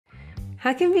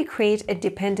How can we create a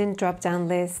dependent drop-down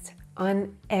list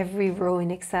on every row in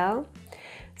Excel?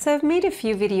 So I've made a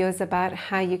few videos about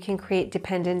how you can create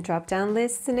dependent drop-down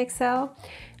lists in Excel.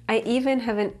 I even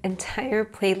have an entire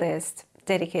playlist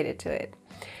dedicated to it.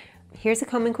 Here's a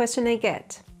common question I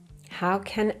get. How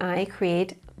can I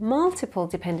create multiple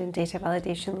dependent data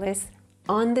validation lists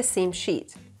on the same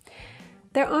sheet?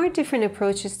 There are different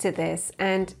approaches to this,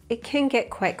 and it can get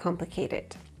quite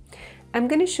complicated. I'm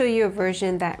going to show you a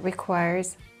version that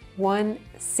requires one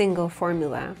single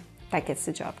formula that gets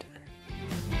the job done.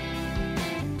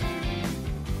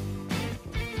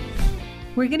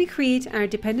 We're going to create our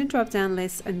dependent drop-down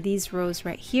list on these rows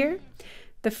right here.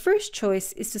 The first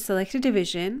choice is to select a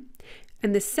division,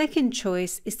 and the second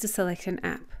choice is to select an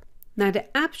app. Now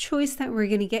the app choice that we're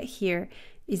going to get here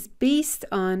is based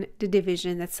on the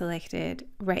division that's selected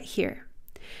right here.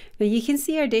 Now you can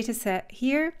see our data set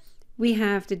here. We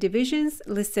have the divisions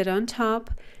listed on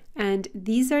top, and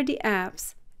these are the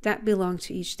apps that belong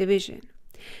to each division.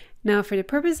 Now for the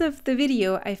purpose of the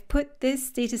video, I've put this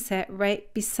data set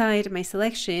right beside my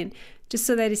selection just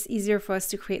so that it's easier for us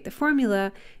to create the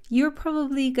formula. You're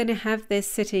probably going to have this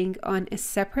sitting on a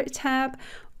separate tab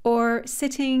or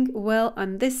sitting well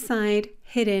on this side,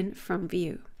 hidden from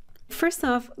view. First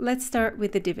off, let's start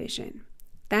with the division.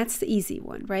 That's the easy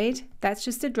one, right? That's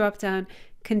just a drop-down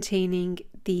containing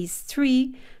these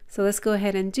three. So let's go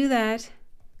ahead and do that.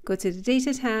 Go to the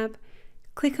Data tab,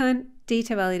 click on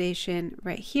Data Validation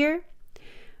right here.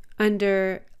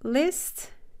 Under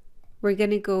List, we're going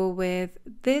to go with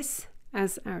this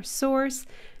as our source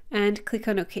and click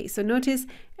on OK. So notice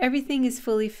everything is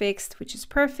fully fixed, which is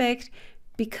perfect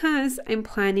because I'm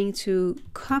planning to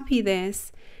copy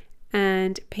this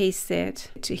and paste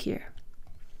it to here.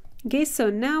 Okay,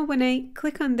 so now when I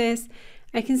click on this,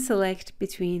 I can select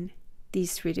between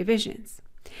these three divisions.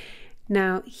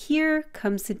 Now here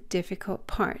comes the difficult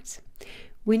part.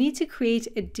 We need to create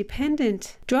a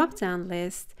dependent drop-down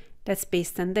list that's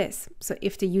based on this. So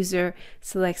if the user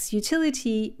selects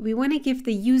utility, we want to give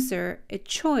the user a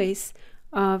choice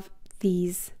of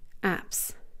these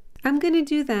apps. I'm going to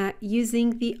do that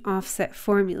using the offset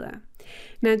formula.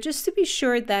 Now, just to be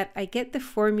sure that I get the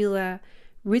formula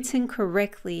written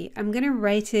correctly, I'm going to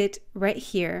write it right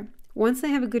here. Once I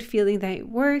have a good feeling that it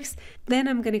works, then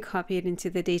I'm going to copy it into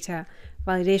the data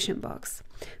validation box.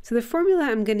 So the formula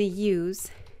I'm going to use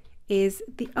is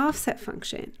the offset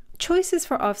function. Choices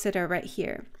for offset are right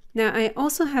here. Now I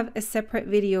also have a separate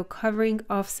video covering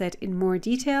offset in more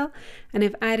detail, and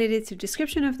I've added it to the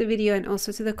description of the video and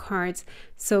also to the cards.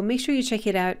 So make sure you check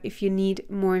it out if you need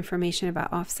more information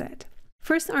about offset.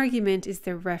 First argument is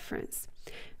the reference.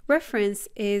 Reference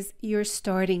is your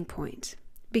starting point,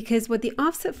 because what the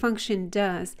offset function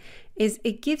does is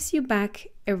it gives you back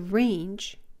a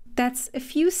range that's a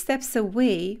few steps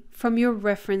away from your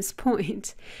reference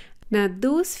point. Now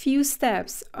those few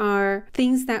steps are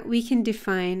things that we can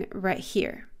define right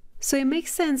here. So it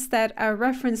makes sense that our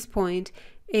reference point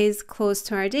is close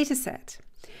to our data set.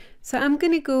 So I'm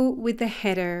going to go with the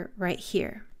header right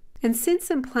here. And since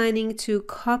I'm planning to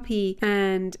copy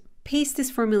and paste this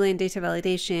formula in data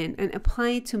validation and apply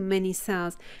it to many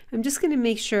cells, I'm just going to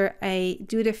make sure I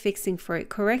do the fixing for it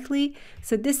correctly.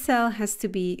 So this cell has to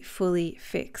be fully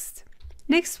fixed.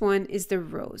 Next one is the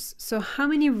rows. So how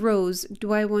many rows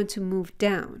do I want to move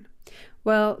down?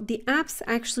 Well, the apps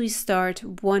actually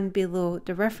start one below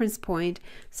the reference point,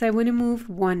 so I want to move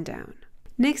one down.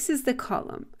 Next is the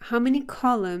column. How many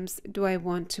columns do I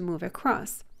want to move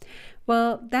across?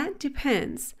 Well, that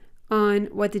depends on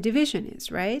what the division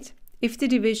is, right? If the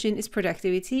division is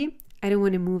productivity, I don't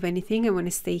want to move anything, I want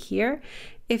to stay here.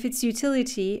 If it's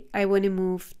utility, I want to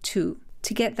move 2.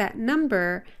 To get that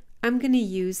number, I'm going to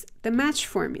use the match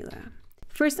formula.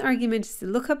 First argument is the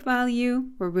lookup value,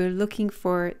 where we're looking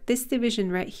for this division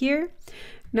right here.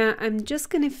 Now I'm just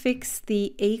going to fix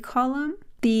the A column.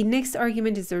 The next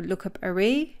argument is the lookup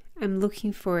array. I'm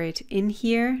looking for it in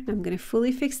here. I'm going to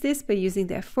fully fix this by using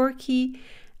the F4 key.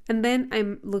 And then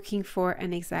I'm looking for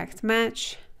an exact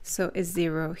match, so a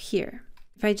 0 here.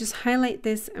 If I just highlight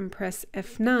this and press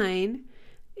F9,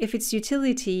 if it's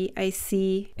utility, I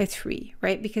see a 3,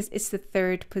 right? Because it's the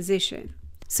third position.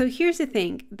 So here's the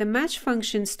thing, the match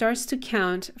function starts to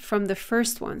count from the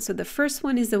first one. So the first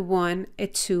one is a 1, a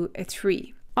 2, a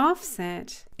 3.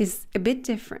 Offset is a bit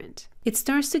different. It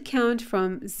starts to count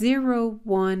from 0,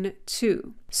 1,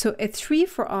 2. So a 3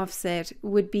 for offset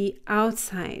would be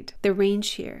outside the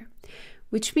range here,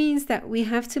 which means that we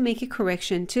have to make a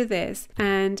correction to this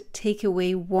and take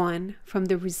away 1 from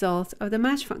the result of the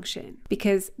match function,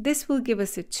 because this will give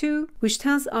us a 2, which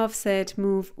tells offset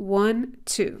move 1,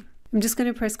 2. I'm just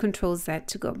going to press Ctrl Z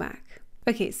to go back.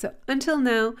 Okay, so until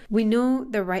now, we know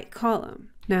the right column.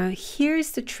 Now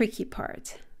here's the tricky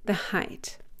part, the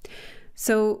height.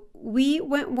 So we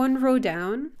went one row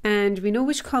down and we know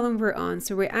which column we're on.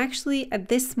 So we're actually at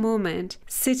this moment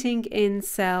sitting in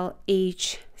cell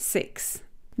H6.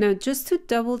 Now just to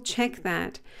double check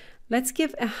that, let's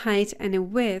give a height and a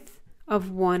width of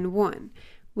 1, 1,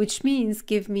 which means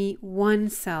give me one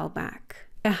cell back.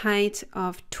 A height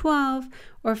of 12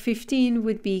 or 15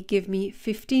 would be give me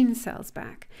 15 cells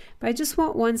back. But I just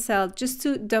want one cell just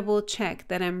to double check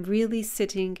that I'm really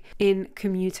sitting in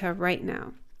commuta right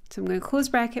now. So I'm going to close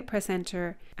bracket, press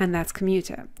enter, and that's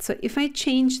commuta. So if I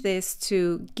change this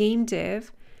to game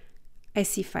div, I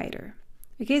see fighter.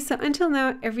 Okay, so until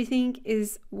now, everything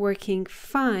is working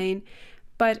fine,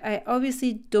 but I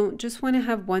obviously don't just want to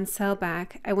have one cell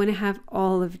back. I want to have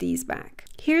all of these back.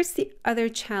 Here's the other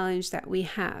challenge that we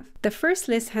have. The first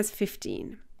list has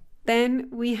 15. Then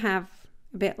we have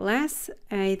a bit less.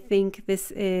 I think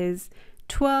this is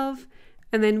 12.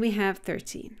 And then we have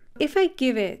 13. If I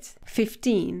give it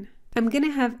 15, I'm going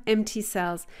to have empty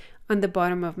cells on the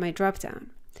bottom of my dropdown.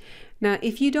 Now,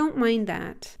 if you don't mind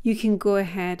that, you can go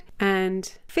ahead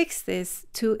and fix this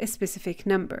to a specific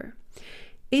number.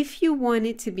 If you want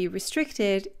it to be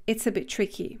restricted, it's a bit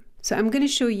tricky. So I'm going to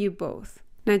show you both.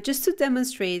 Now, just to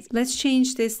demonstrate, let's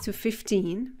change this to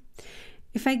 15.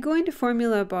 If I go into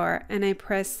formula bar and I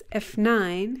press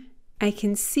F9, I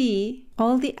can see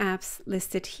all the apps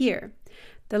listed here.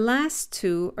 The last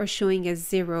two are showing as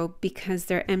 0 because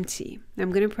they're empty.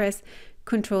 I'm going to press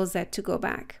Ctrl Z to go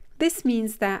back. This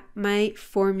means that my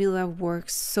formula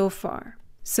works so far.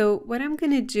 So what I'm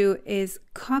going to do is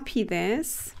copy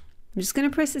this. I'm just going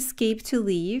to press Escape to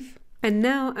leave. And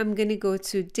now I'm going to go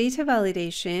to Data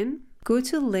Validation, go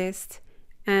to List,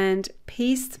 and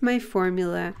paste my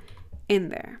formula in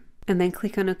there. And then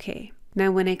click on OK.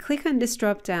 Now when I click on this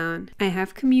drop down, I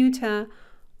have commuta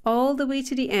all the way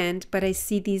to the end, but I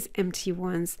see these empty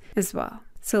ones as well.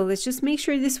 So let's just make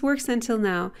sure this works until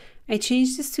now. I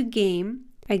change this to game.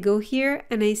 I go here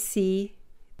and I see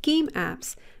game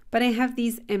apps, but I have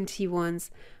these empty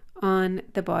ones on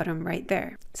the bottom right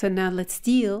there. So now let's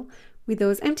deal with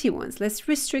those empty ones. Let's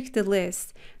restrict the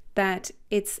list that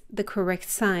it's the correct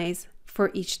size for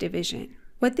each division.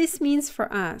 What this means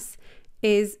for us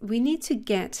is we need to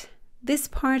get this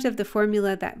part of the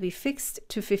formula that we fixed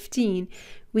to 15,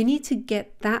 we need to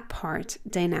get that part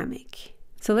dynamic.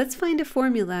 So let's find a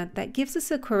formula that gives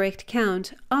us a correct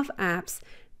count of apps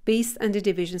based on the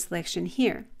division selection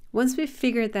here. Once we've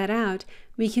figured that out,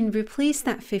 we can replace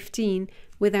that 15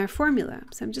 with our formula.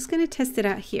 So I'm just going to test it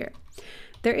out here.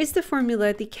 There is the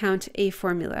formula, the count A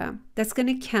formula, that's going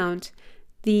to count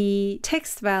the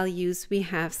text values we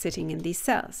have sitting in these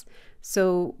cells.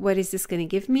 So what is this going to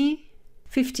give me?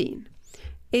 15.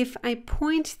 If I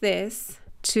point this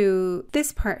to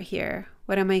this part here,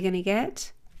 what am I going to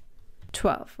get?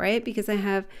 12, right? Because I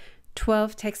have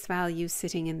 12 text values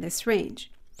sitting in this range.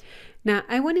 Now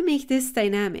I want to make this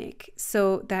dynamic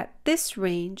so that this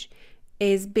range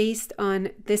is based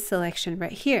on this selection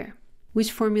right here.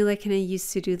 Which formula can I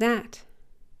use to do that?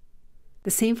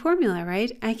 The same formula,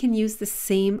 right? I can use the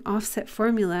same offset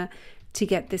formula to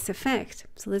get this effect.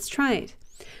 So let's try it.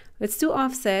 Let's do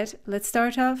offset. Let's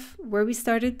start off where we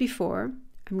started before.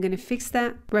 I'm going to fix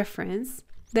that reference.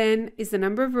 Then is the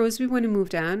number of rows we want to move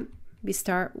down. We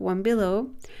start one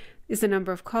below. Is the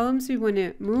number of columns we want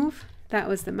to move. That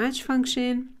was the match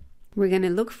function. We're going to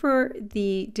look for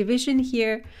the division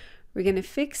here. We're going to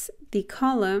fix the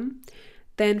column.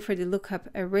 Then for the lookup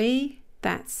array,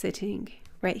 that's sitting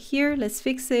right here. Let's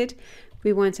fix it.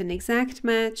 We want an exact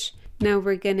match. Now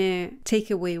we're going to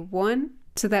take away 1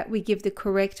 so that we give the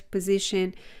correct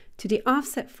position to the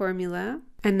offset formula.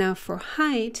 And now for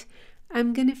height,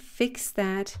 I'm going to fix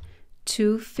that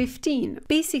to 15.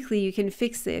 Basically, you can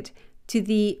fix it to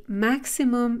the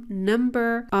maximum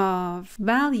number of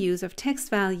values, of text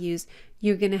values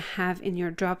you're going to have in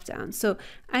your dropdown. So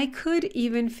I could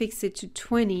even fix it to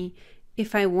 20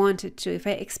 if I wanted to, if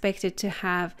I expected to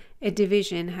have a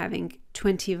division having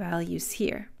 20 values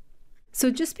here. So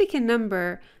just pick a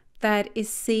number that is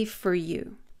safe for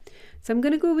you. So I'm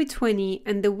going to go with 20,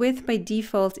 and the width by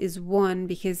default is 1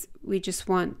 because we just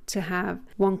want to have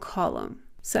one column.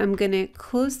 So I'm going to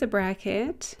close the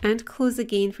bracket and close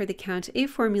again for the count A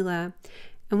formula.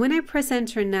 And when I press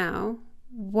enter now,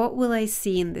 what will I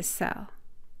see in this cell?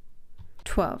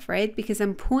 12, right? Because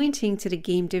I'm pointing to the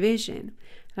game division.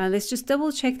 Let's just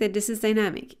double check that this is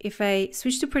dynamic. If I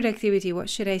switch to productivity, what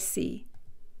should I see?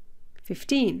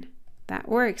 15. That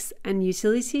works. And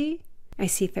utility, I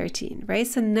see 13, right?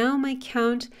 So now my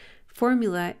count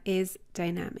formula is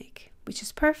dynamic. which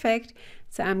is perfect.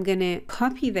 So I'm going to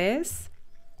copy this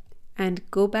and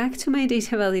go back to my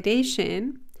data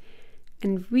validation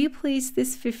and replace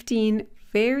this 15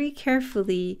 very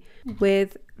carefully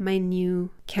with my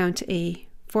new count A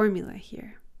formula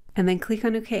here. And then click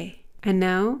on OK. And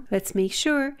now let's make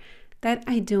sure that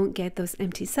I don't get those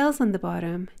empty cells on the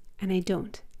bottom, and I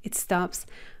don't. It stops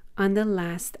on the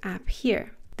last app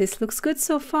here. This looks good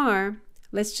so far.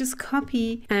 Let's just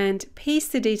copy and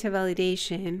paste the data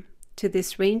validation to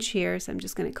this range here. So I'm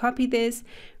just going to copy this,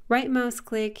 right mouse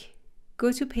click,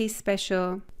 go to paste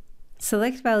special,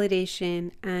 select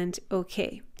validation, and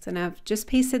OK. So now I've just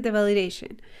pasted the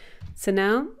validation. So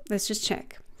now let's just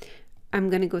check. I'm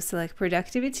going to go select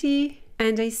productivity,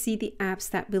 and I see the apps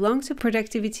that belong to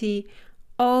productivity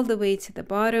all the way to the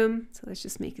bottom. So let's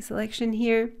just make a selection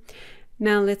here.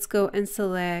 Now let's go and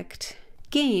select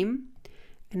game.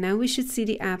 And now we should see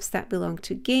the apps that belong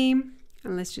to game.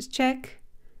 And let's just check.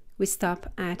 We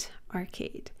stop at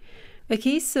arcade.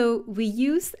 Okay, so we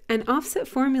used an offset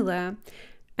formula,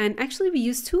 and actually we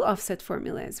used two offset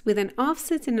formulas. With an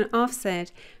offset and an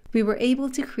offset, we were able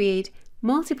to create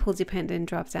multiple dependent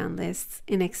drop-down lists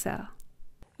in Excel.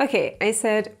 Okay, I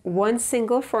said one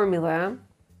single formula,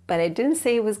 but I didn't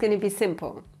say it was going to be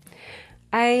simple.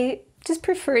 I just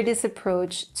prefer this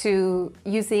approach to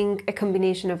using a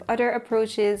combination of other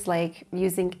approaches, like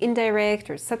using indirect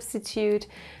or substitute.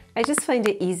 I just find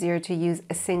it easier to use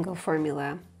a single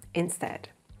formula instead.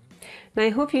 Now I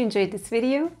hope you enjoyed this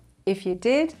video. If you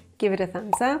did, give it a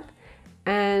thumbs up.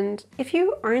 And if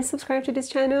you aren't subscribed to this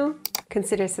channel,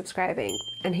 consider subscribing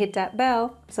and hit that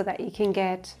bell so that you can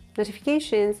get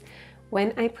notifications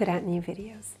when I put out new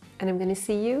videos. And I'm going to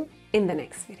see you in the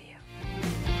next video.